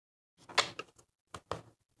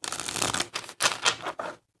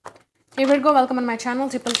Hey Virgo, welcome on my channel,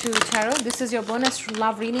 Triple Two Tarot. This is your bonus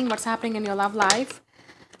love reading. What's happening in your love life?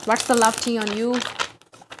 What's the love tea on you?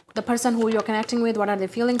 The person who you're connecting with, what are they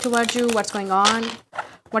feeling towards you? What's going on?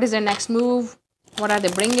 What is their next move? What are they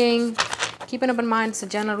bringing? Keep an open mind. It's a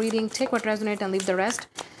general reading. Take what resonates and leave the rest.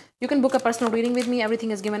 You can book a personal reading with me.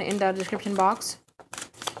 Everything is given in the description box.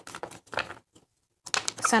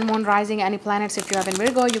 Sun, Moon, Rising, any planets. If you have in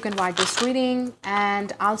Virgo, you can watch this reading.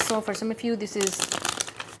 And also for some of you, this is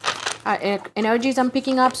energies I'm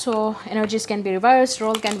picking up, so energies can be reversed,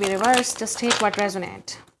 role can be reversed. Just take what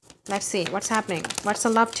resonates. Let's see what's happening. What's the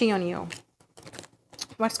love tea on you?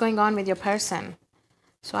 What's going on with your person?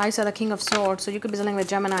 So I saw the King of Swords, so you could be dealing with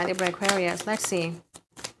Gemini, Libra, Aquarius. Let's see.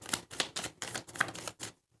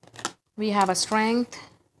 We have a Strength,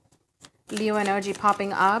 Leo energy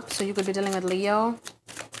popping up, so you could be dealing with Leo.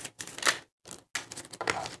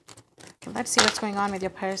 Let's see what's going on with your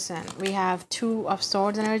person. We have Two of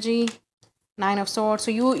Swords energy, Nine of Swords. So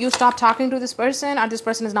you stop talking to this person, or this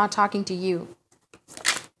person is not talking to you.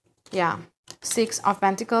 Yeah. Six of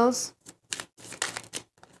Pentacles.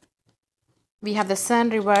 We have the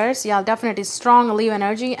Sun reverse. Yeah, definitely strong Leo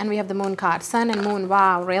energy. And we have the Moon card. Sun and Moon.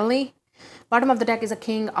 Wow, really? Bottom of the deck is a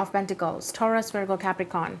King of Pentacles. Taurus, Virgo,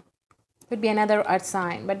 Capricorn. Could be another earth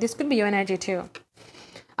sign, but this could be your energy too.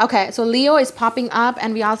 Okay, so Leo is popping up,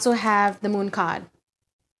 and we also have the Moon card.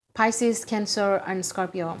 Pisces, Cancer, and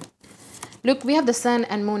Scorpio. Look, we have the Sun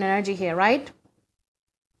and Moon energy here, right?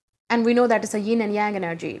 And we know that it's a yin and yang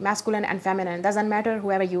energy, masculine and feminine. Doesn't matter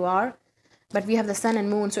whoever you are. But we have the Sun and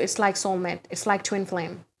Moon, so it's like soulmate. It's like twin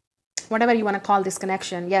flame. Whatever you want to call this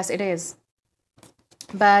connection. Yes, it is.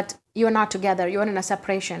 But you are not together. You are in a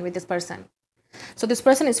separation with this person. So this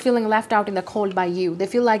person is feeling left out in the cold by you. They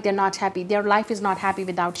feel like they're not happy. Their life is not happy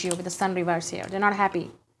without you, with the Sun reverse here. They're not happy.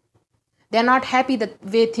 They're not happy the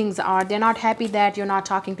way things are. They're not happy that you're not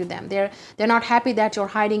talking to them. They're not happy that you're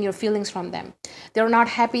hiding your feelings from them. They're not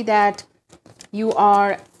happy that you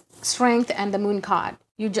are Strength and the Moon card.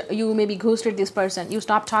 You maybe ghosted this person. You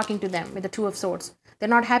stopped talking to them with the Two of Swords. They're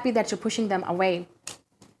not happy that you're pushing them away.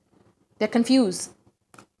 They're confused.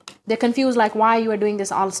 They're confused like why you are doing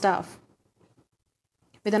this all stuff.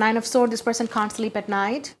 With the Nine of Swords, this person can't sleep at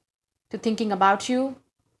night to thinking about you.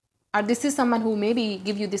 Or this is someone who maybe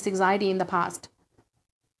give you this anxiety in the past.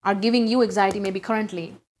 Or giving you anxiety maybe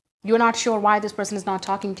currently. You're not sure why this person is not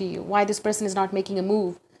talking to you. Why this person is not making a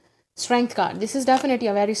move. Strength card. This is definitely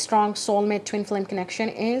a very strong soulmate twin flame connection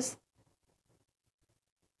is.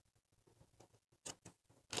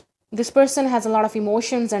 This person has a lot of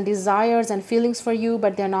emotions and desires and feelings for you,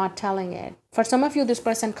 but they're not telling it. For some of you, this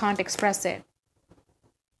person can't express it.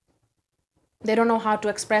 They don't know how to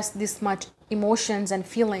express this much emotions and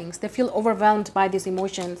feelings. They feel overwhelmed by these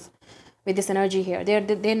emotions with this energy here.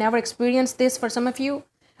 They never experienced this for some of you,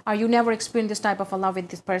 or you never experienced this type of a love with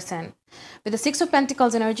this person. With the Six of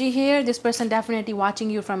Pentacles energy here, this person definitely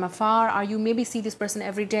watching you from afar, or you maybe see this person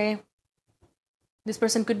every day. This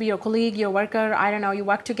person could be your colleague, your worker, I don't know, you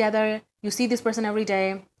work together. You see this person every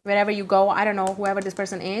day, wherever you go, I don't know, whoever this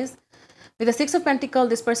person is. With the Six of Pentacles,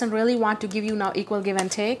 this person really want to give you now equal give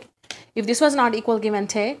and take. If this was not equal give and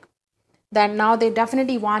take, then now they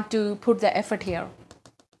definitely want to put the effort here.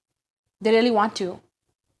 They really want to.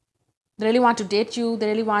 They really want to date you. They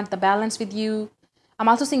really want the balance with you. I'm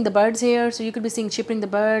also seeing the birds here. So you could be seeing chipping the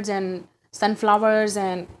birds and sunflowers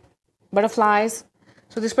and butterflies.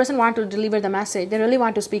 So this person wants to deliver the message. They really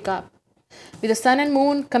want to speak up. With the Sun and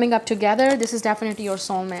Moon coming up together, this is definitely your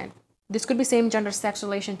soulmate. This could be same gender sex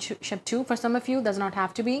relationship too for some of you. Does not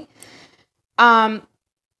have to be.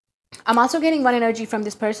 I'm also getting one energy from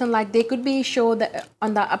this person, like they could be show that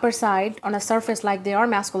on the upper side, on the surface, like they are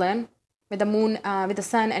masculine with the Moon, with the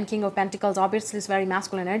Sun and King of Pentacles. Obviously, it's very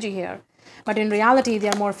masculine energy here, but in reality, they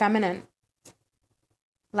are more feminine.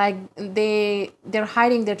 Like they're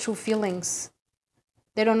hiding their true feelings.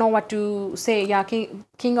 They don't know what to say. Yeah,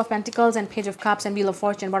 King of Pentacles and Page of Cups and Wheel of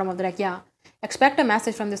Fortune, bottom of the deck. Yeah, expect a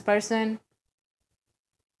message from this person.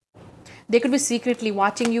 They could be secretly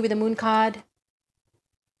watching you with the Moon card.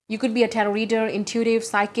 You could be a tarot reader, intuitive,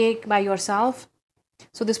 psychic by yourself.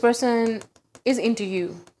 So this person is into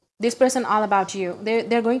you. This person all about you.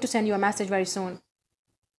 They're going to send you a message very soon.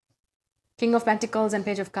 King of Pentacles and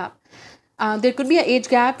Page of Cups. There could be an age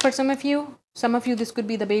gap for some of you. Some of you, this could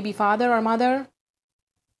be the baby father or mother.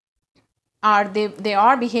 Or they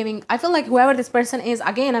are behaving. I feel like whoever this person is,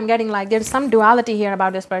 again, I'm getting like there's some duality here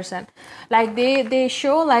about this person. Like they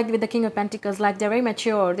show like with the King of Pentacles, like they're very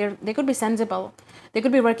mature. They could be sensible. They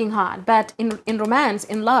could be working hard, but in romance,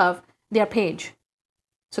 in love, they are page.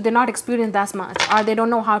 So they're not experienced that much, or they don't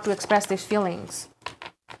know how to express these feelings.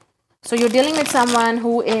 So you're dealing with someone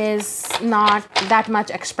who is not that much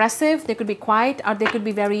expressive. They could be quiet, or they could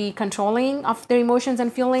be very controlling of their emotions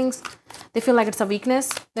and feelings. They feel like it's a weakness.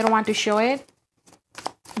 They don't want to show it.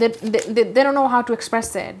 They don't know how to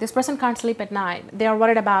express it. This person can't sleep at night. They are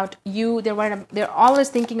worried about you. They're always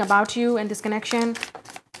thinking about you and this connection.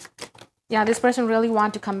 Yeah, this person really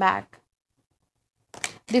want to come back.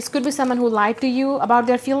 This could be someone who lied to you about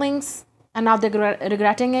their feelings, and now they're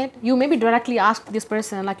regretting it. You maybe directly asked this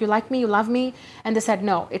person, like, you like me, you love me, and they said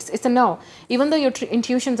no. It's a no. Even though your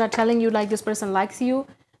intuitions are telling you like this person likes you,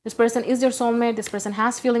 this person is your soulmate, this person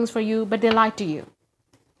has feelings for you, but they lied to you.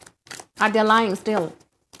 Are they lying still?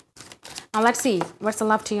 Now let's see what's the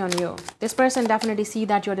love to you on you. This person definitely see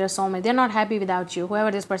that you're their soulmate. They're not happy without you, whoever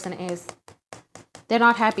this person is. They're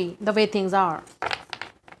not happy the way things are.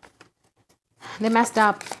 They messed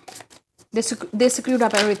up. They screwed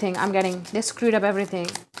up everything. I'm getting. They screwed up everything.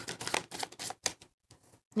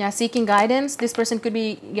 Yeah, seeking guidance. This person could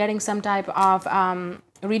be getting some type of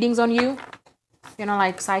readings on you. You know,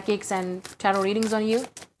 like psychics and tarot readings on you.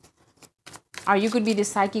 Or you could be this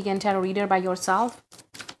psychic and tarot reader by yourself.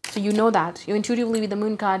 So you know that. You intuitively with the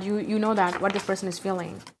moon card, you know that what this person is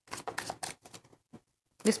feeling.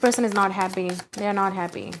 This person is not happy. They are not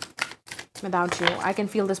happy without you. I can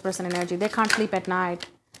feel this person energy. They can't sleep at night.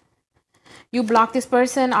 You blocked this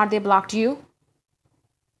person, or they blocked you.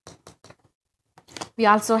 We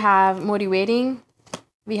also have motivating.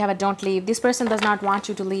 We have a don't leave. This person does not want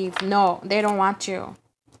you to leave. No, they don't want you.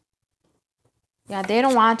 Yeah, they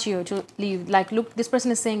don't want you to leave. Like, look, this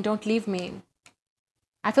person is saying, don't leave me.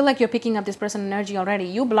 I feel like you're picking up this person energy already.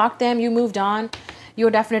 You blocked them, you moved on.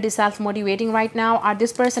 You're definitely self-motivating right now. Or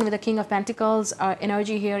this person with the King of Pentacles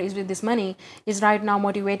energy here is with this money, is right now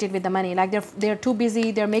motivated with the money. Like they're too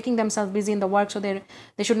busy. They're making themselves busy in the work, so they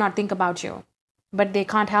should not think about you. But they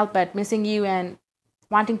can't help but missing you and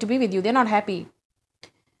wanting to be with you. They're not happy.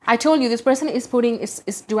 I told you this person is putting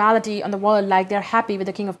its duality on the world. Like they're happy with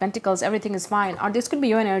the King of Pentacles. Everything is fine. Or this could be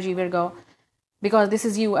your energy, Virgo. Because this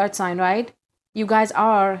is you, Earth sign, right? You guys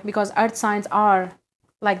are, because Earth signs are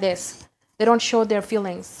like this. They don't show their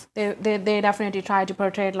feelings. They definitely try to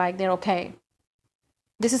portray it like they're okay.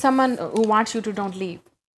 This is someone who wants you to don't leave.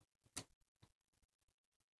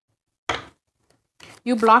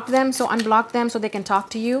 You blocked them, so unblock them so they can talk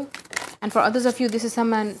to you. And for others of you, this is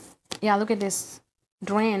someone, yeah, look at this.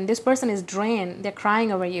 Drained. This person is drained. They're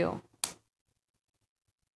crying over you.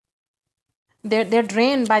 They're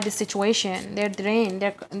drained by this situation. They're drained.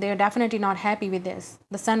 They're definitely not happy with this.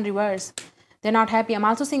 The sun reverse. They're not happy. I'm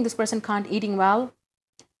also seeing this person can't eating well.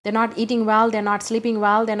 They're not eating well. They're not sleeping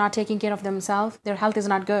well. They're not taking care of themselves. Their health is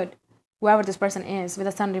not good. Whoever this person is with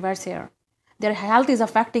the sun reverse here. Their health is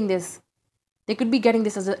affecting this. They could be getting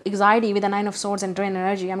this as anxiety with the Nine of Swords and drain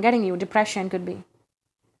energy. I'm getting you. Depression could be.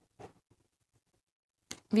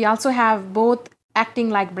 We also have both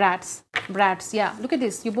acting like brats. Brats, yeah. Look at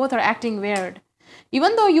this. You both are acting weird.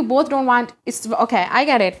 Even though you both don't want... It's okay, I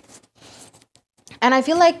get it. And I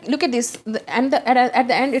feel like, look at this. At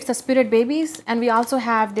the end, it's the spirit babies. And we also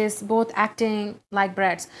have this both acting like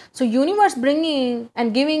brats. So universe bringing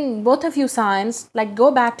and giving both of you signs, like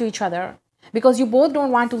go back to each other. Because you both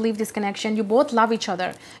don't want to leave this connection. You both love each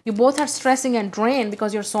other. You both are stressing and drained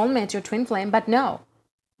because you're soulmates, you're twin flame. But no,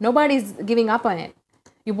 nobody's giving up on it.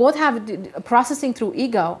 You both have processing through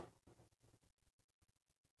ego.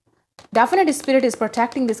 Definitely spirit is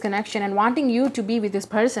protecting this connection and wanting you to be with this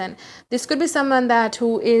person. This could be someone that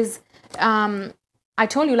who is, I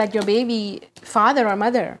told you, like your baby father or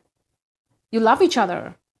mother. You love each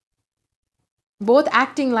other. Both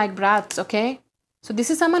acting like brats, okay? So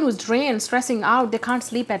this is someone who's drained, stressing out. They can't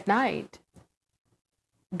sleep at night.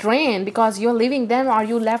 Drained because you're leaving them or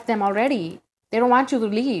you left them already. They don't want you to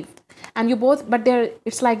leave. And you both, but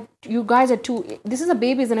it's like you guys are too, this is a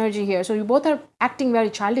baby's energy here. So you both are acting very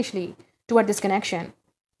childishly toward this connection.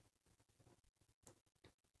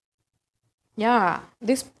 Yeah,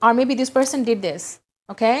 this, or maybe this person did this,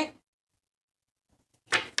 okay?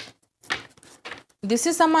 This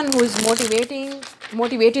is someone who is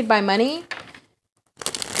motivated by money.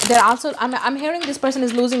 They're also, I'm hearing this person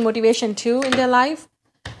is losing motivation too in their life.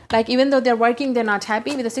 Like even though they're working, they're not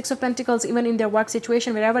happy with the Six of Pentacles. Even in their work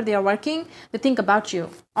situation, wherever they are working, they think about you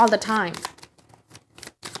all the time.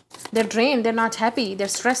 They're drained. They're not happy. They're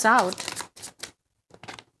stressed out.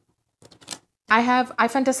 I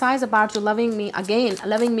fantasize about you loving me again.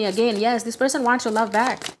 Yes, this person wants your love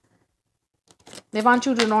back. They want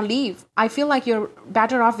you to not leave. I feel like you're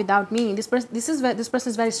better off without me. This person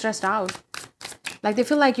is very stressed out. Like they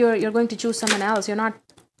feel like you're going to choose someone else. You're not.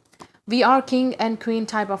 We are king and queen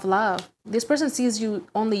type of love. This person sees you,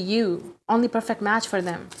 only perfect match for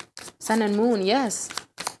them. Sun and moon, yes.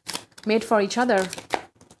 Made for each other.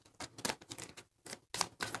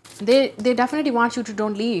 They definitely want you to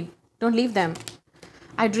don't leave. Don't leave them.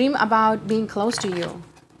 I dream about being close to you.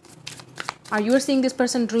 Are you seeing this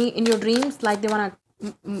person in your dreams? Like they want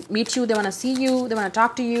to meet you, they want to see you, they want to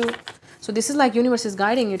talk to you. So this is like universe is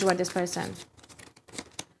guiding you toward this person.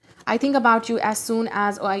 I think about you as soon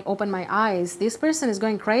as I open my eyes. This person is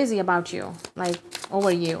going crazy about you, like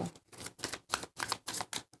over you.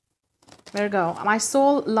 Virgo, my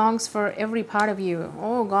soul longs for every part of you.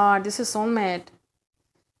 Oh God, this is soulmate.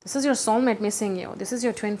 This is your soulmate missing you. This is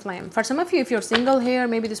your twin flame. For some of you, if you're single here,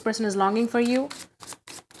 maybe this person is longing for you.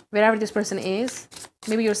 Wherever this person is.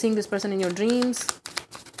 Maybe you're seeing this person in your dreams.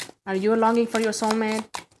 Are you longing for your soulmate?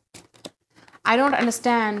 I don't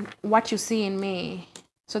understand what you see in me.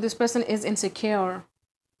 So this person is insecure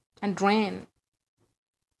and drained.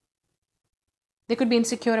 They could be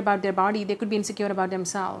insecure about their body. They could be insecure about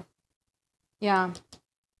themselves. Yeah,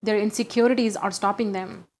 their insecurities are stopping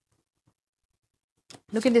them.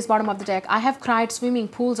 Look at this bottom of the deck. I have cried swimming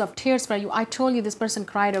pools of tears for you. I told you this person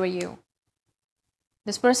cried over you.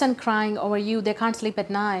 This person crying over you, they can't sleep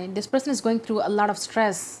at night. This person is going through a lot of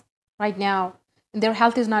stress right now. Their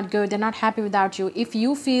health is not good. They're not happy without you. If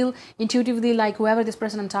you feel intuitively like whoever this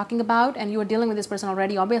person I'm talking about, and you are dealing with this person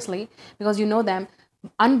already, obviously, because you know them,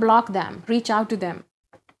 unblock them. Reach out to them.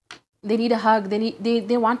 They need a hug.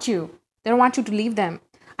 They want you. They don't want you to leave them.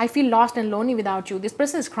 I feel lost and lonely without you. This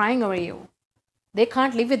person is crying over you. They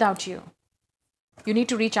can't live without you. You need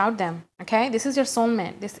to reach out them. Okay? This is your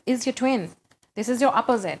soulmate. This is your twin. This is your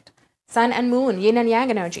opposite. Sun and moon, yin and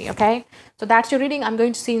yang energy. Okay? So that's your reading. I'm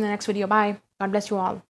going to see you in the next video. Bye. God bless you all.